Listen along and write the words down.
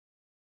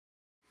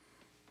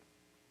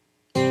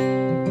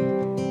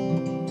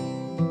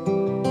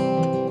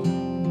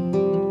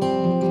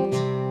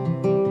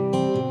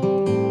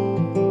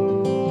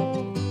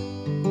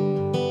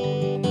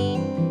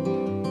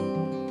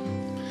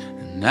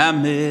And I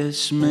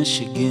miss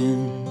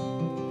Michigan,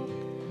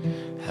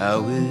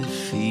 how it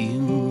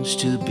feels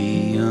to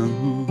be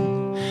young.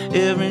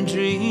 Every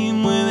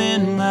dream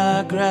within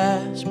my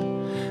grasp,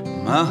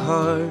 my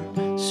heart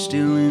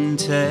still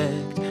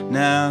intact.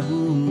 Now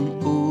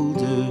I'm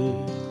older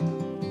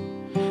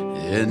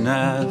and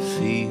I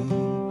feel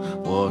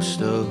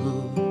washed up,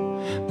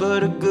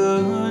 but a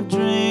good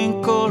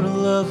drink or a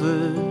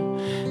lover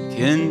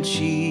can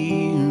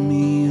cheer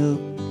me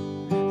up.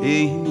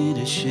 Ain't it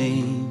a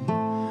shame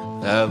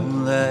how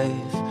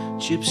life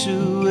chips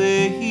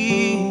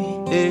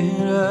away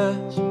at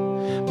us?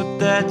 But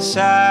that's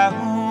how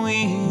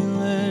we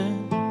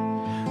learn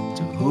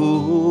to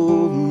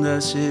hold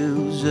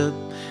ourselves up.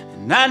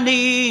 And I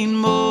need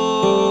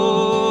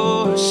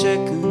more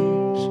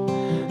seconds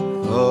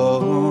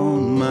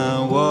on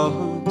my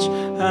watch.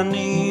 I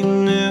need a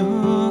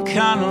new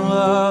kind of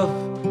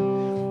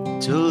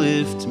love to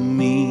lift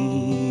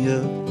me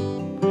up.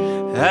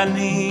 I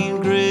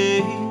need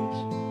grace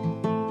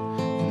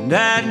and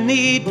I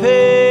need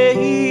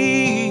patience,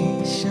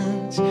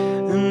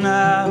 and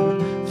I'll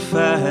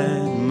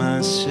find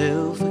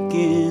myself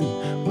again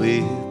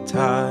with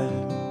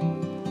time.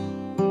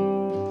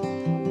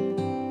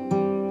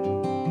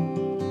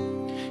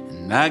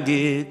 And I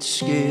get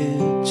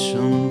scared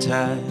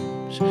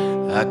sometimes,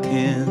 I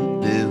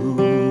can't build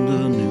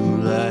a new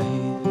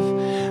life.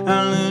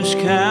 I lose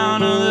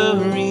count of the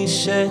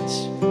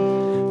resets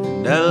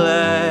and I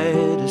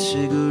light a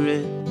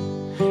cigarette.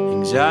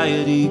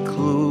 Anxiety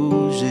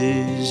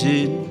closes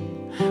in,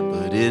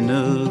 but in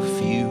a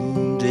few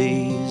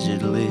days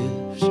it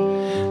lives.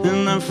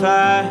 And I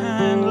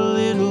find a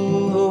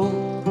little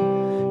hope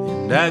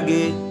and I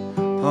get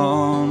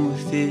on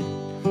with it.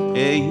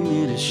 Ain't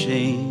it a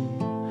shame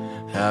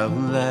how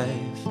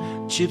life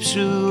chips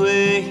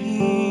away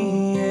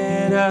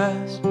at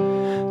us?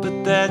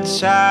 But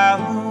that's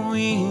how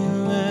we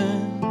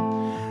learn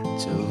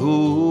to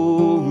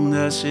hold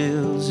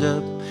ourselves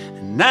up.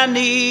 And I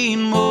need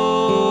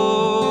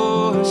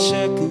more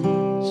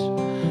seconds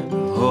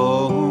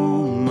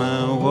on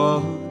my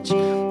watch.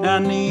 I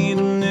need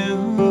a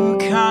new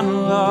kind of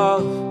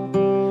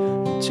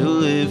love to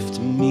lift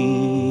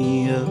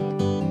me up.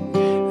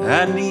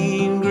 I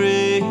need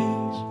grace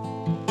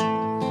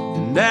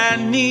and I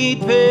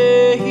need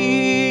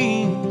patience,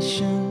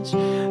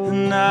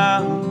 and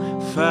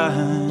I'll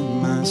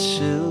find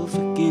myself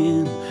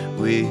again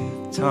with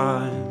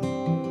time.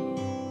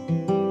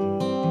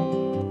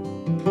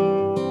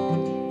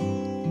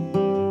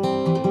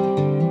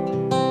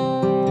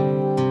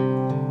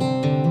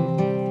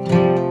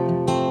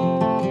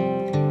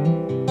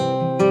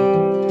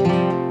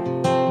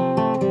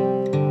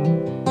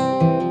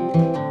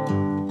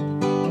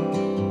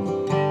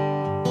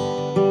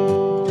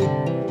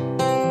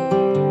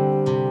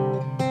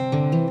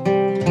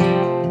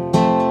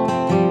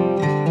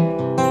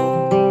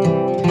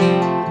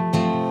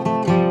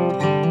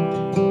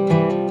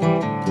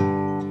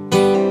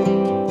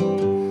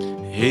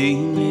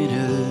 Ain't it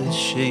a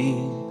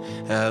shame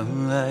how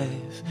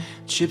life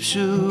chips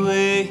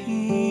away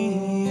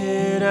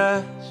at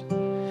us?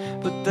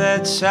 But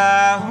that's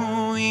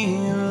how we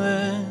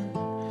learn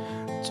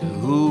to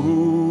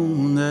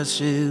hold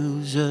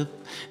ourselves up.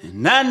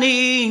 And I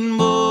need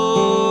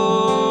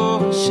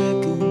more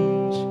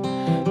seconds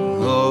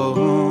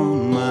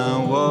on my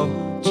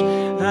watch.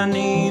 I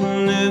need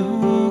a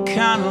new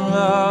kind of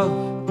love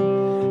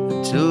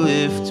to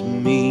lift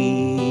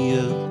me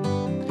up.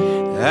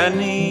 I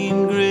need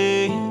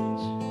grace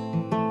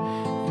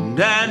and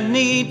I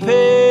need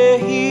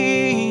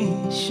patience,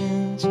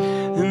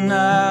 and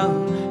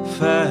I'll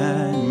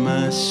find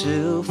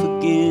myself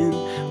again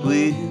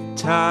with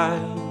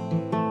time.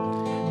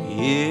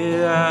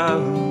 Yeah,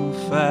 I'll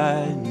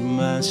find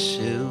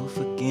myself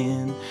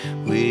again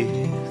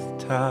with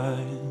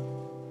time.